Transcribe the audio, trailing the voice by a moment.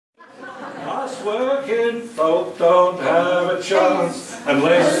Honest working folk don't have a chance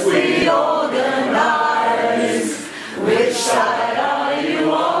unless we organise. Which side are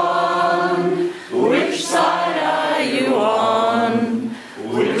you on? Which side are you on?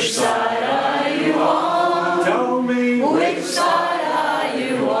 Which side are you on? Tell me, which side are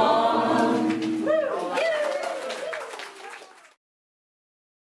you on?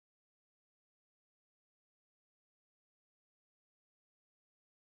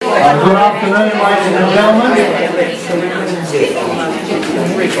 Good afternoon, ladies and gentlemen.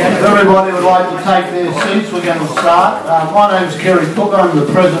 If everybody would like to take their seats, we're going to start. My name is Kerry Cooke. I'm the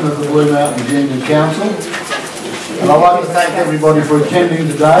President of the Blue Mountains Union Council. And I'd like to thank everybody for attending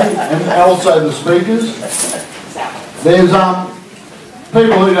today, and also the speakers. There's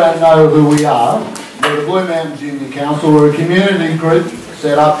people who don't know who we are. We're the Blue Mountains Union Council. We're a community group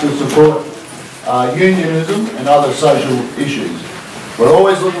set up to support unionism and other social issues. We're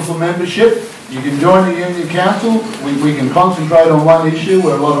always looking for membership. You can join the Union Council. We can concentrate on one issue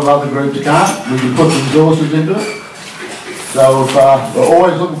where a lot of other groups can't. We can put resources into it. So we're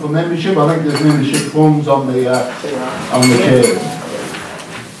always looking for membership. I think there's membership forms on the chairs.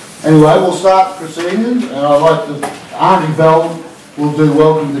 Anyway, we'll start proceedings, and I'd like to. Auntie Bell will do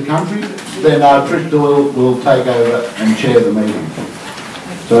Welcome to Country. Then Trish Doyle will take over and chair the meeting.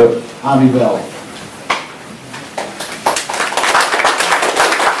 So, Auntie Bell.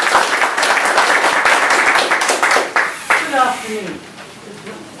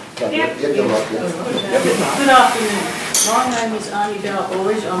 Good afternoon. My name is Annie Bell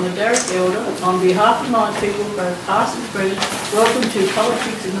Orridge. I'm a Derek Elder. On behalf of my people, both past and present, welcome to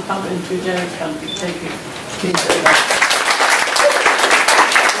Politics in the Pub and to Derek Country. Thank you.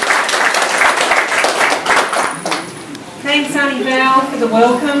 Thanks, Annie Bell, for the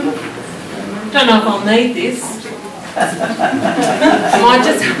welcome. Don't know if I'll need this. I might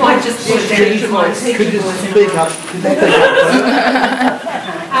just put it into my teacher voice.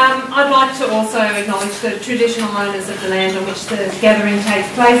 I'd like to also acknowledge the traditional owners of the land on which the gathering takes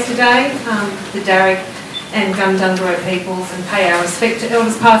place today, the Darug and Gundungurra peoples, and pay our respect to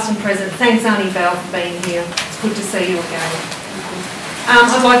elders past and present. Thanks, Auntie Bell, for being here. It's good to see you again.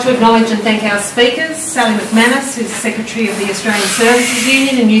 I'd like to acknowledge and thank our speakers, Sally McManus, who's Secretary of the Australian Services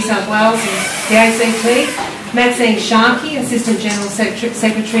Union in New South Wales and the ACT, Maxine Sharkey, Assistant General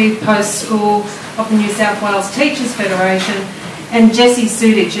Secretary, Post School of the New South Wales Teachers Federation, and Jessie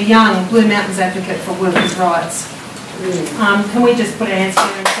Sudich, a young Blue Mountains advocate for workers' rights. Can we just put our hands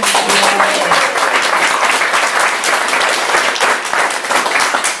together and thank you?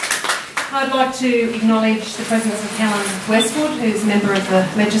 I'd like to acknowledge the presence of Helen Westwood, who's a member of the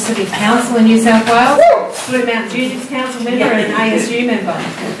Legislative Council in New South Wales, Blue Mountains Unions Council member and an ASU member.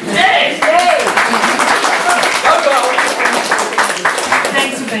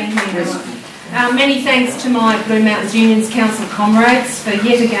 Thanks for being here. Many thanks to my Blue Mountains Unions Council comrades for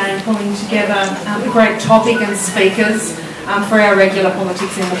yet again pulling together a great topic and speakers for our regular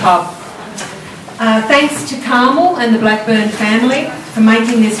Politics in the Pub. Thanks to Carmel and the Blackburn family for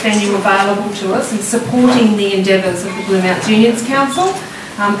making this venue available to us and supporting the endeavours of the Blue Mountains Unions Council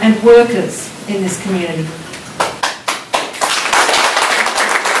and workers in this community.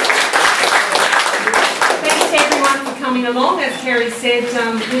 Along, as Kerry said,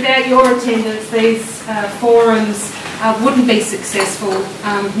 without your attendance, these forums wouldn't be successful,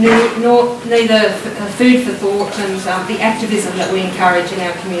 neither food for thought and the activism that we encourage in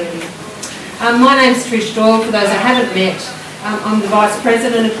our community. My name's Trish Doyle, for those I haven't met. I'm the Vice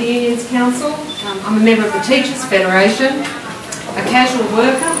President of the Unions Council. I'm a member of the Teachers Federation, a casual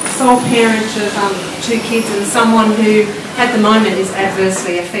worker, sole parent of 2 kids, and someone who, at the moment, is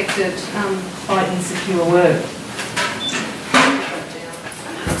adversely affected by insecure work.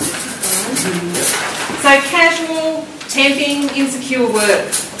 So casual, temping, insecure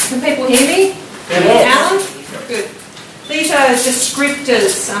work. Can people hear me? Yes. Alan? Good. These are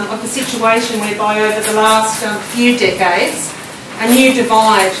descriptors of the situation whereby over the last few decades a new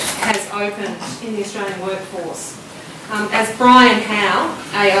divide has opened in the Australian workforce. As Brian Howe,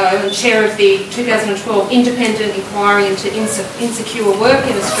 AO and Chair of the 2012 Independent Inquiry into Insecure Work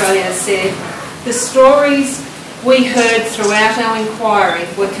in Australia, has said, the stories we heard throughout our inquiry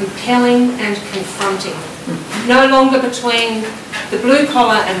were compelling and confronting. No longer between the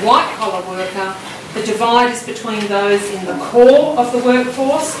blue-collar and white-collar worker, the divide is between those in the core of the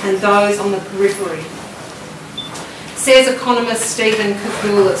workforce and those on the periphery. Says economist Stephen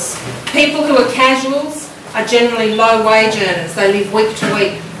Koukoulas, people who are casuals are generally low-wage earners. They live week to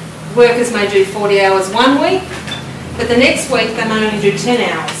week. Workers may do 40 hours one week, but the next week they may only do 10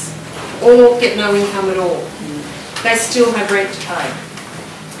 hours or get no income at all. They still have rent to pay.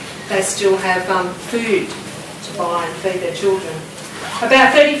 they still have food to buy and feed their children.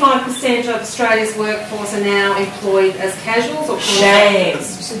 About 35% of Australia's workforce are now employed as casuals or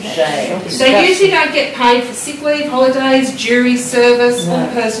contractors. Shame. They usually don't get paid for sick leave, holidays, jury service or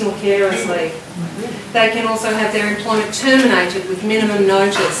personal carers leave. They can also have their employment terminated with minimum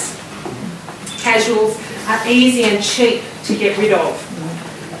notice. Casuals are easy and cheap to get rid of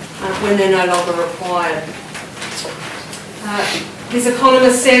when they're no longer required. This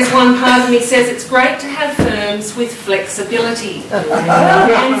economist says, one part of me says, it's great to have firms with flexibility.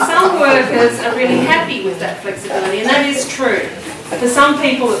 And some workers are really happy with that flexibility, and that is true. For some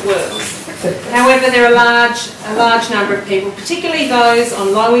people it works. However, there are a large number of people, particularly those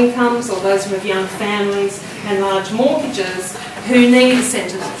on low incomes or those who have young families and large mortgages, who need a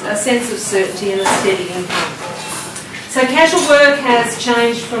sense of certainty and a steady income. So casual work has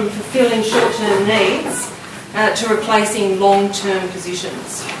changed from fulfilling short-term needs to replacing long-term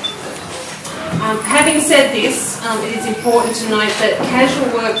positions. Having said this, it is important to note that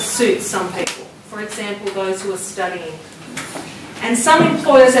casual work suits some people, for example, those who are studying. And some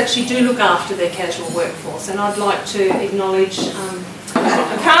employers actually do look after their casual workforce, and I'd like to acknowledge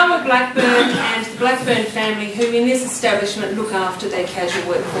Carla Blackburn and the Blackburn family, who in this establishment look after their casual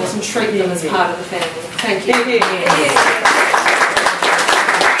workforce and treat them as part of the family. Thank you.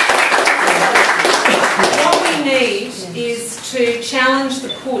 What we need is to challenge the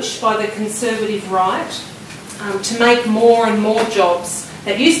push by the Conservative right to make more and more jobs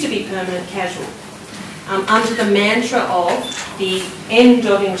that used to be permanent casual, under the mantra of the end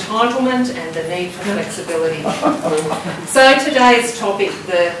of entitlement and the need for flexibility. So today's topic,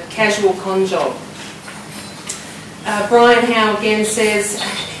 the casual con job. Brian Howe again says,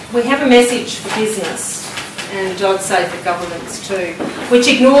 we have a message for business, and I'd say for governments too, which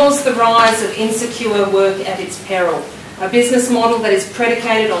ignores the rise of insecure work at its peril. A business model that is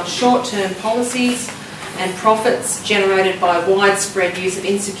predicated on short-term policies and profits generated by widespread use of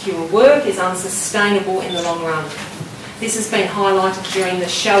insecure work is unsustainable in the long run. This has been highlighted during the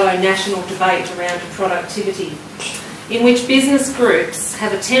shallow national debate around productivity, in which business groups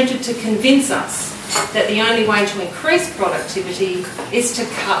have attempted to convince us that the only way to increase productivity is to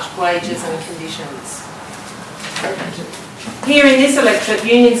cut wages and conditions. Here in this electorate,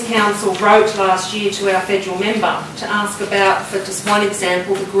 Unions Council wrote last year to our federal member to ask about, for just one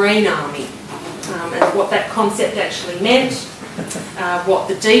example, the Green Army, and what that concept actually meant, what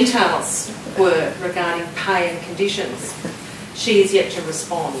the details were regarding pay and conditions. She is yet to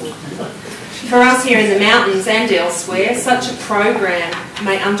respond. For us here in the mountains and elsewhere, such a program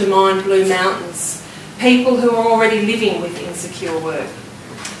may undermine Blue Mountains, people who are already living with insecure work.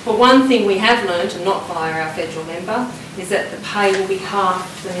 But one thing we have learned, and not via our federal member, is that the pay will be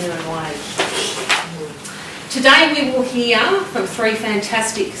half the minimum wage. Today we will hear from three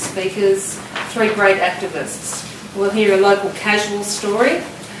fantastic speakers, three great activists. We'll hear a local casual story,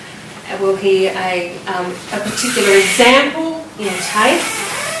 and we'll hear a particular example in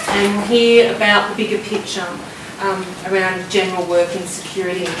TAFE, and we'll hear about the bigger picture around general work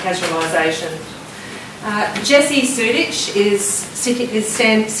insecurity and casualisation. Jesse Sudich is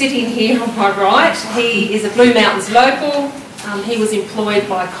sitting here on my right. He is a Blue Mountains local. He was employed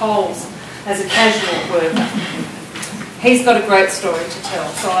by Coles as a casual worker. He's got a great story to tell,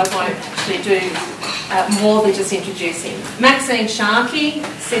 so I won't actually do more than just introduce him. Maxine Sharkey,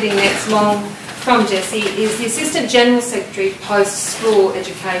 sitting next long from Jesse, is the Assistant General Secretary Post-School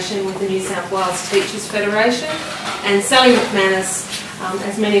Education with the New South Wales Teachers Federation, and Sally McManus,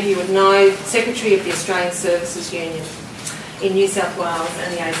 as many of you would know, Secretary of the Australian Services Union in New South Wales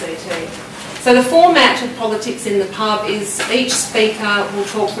and the ACT. So the format of Politics in the Pub is each speaker will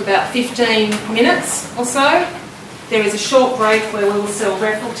talk for about 15 minutes or so. There is a short break where we will sell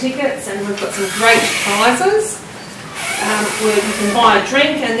raffle tickets, and we've got some great prizes where you can buy a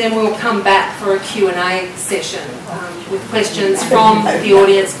drink, and then we'll come back for a Q&A session with questions from the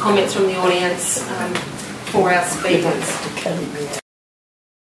audience, comments from the audience for our speakers.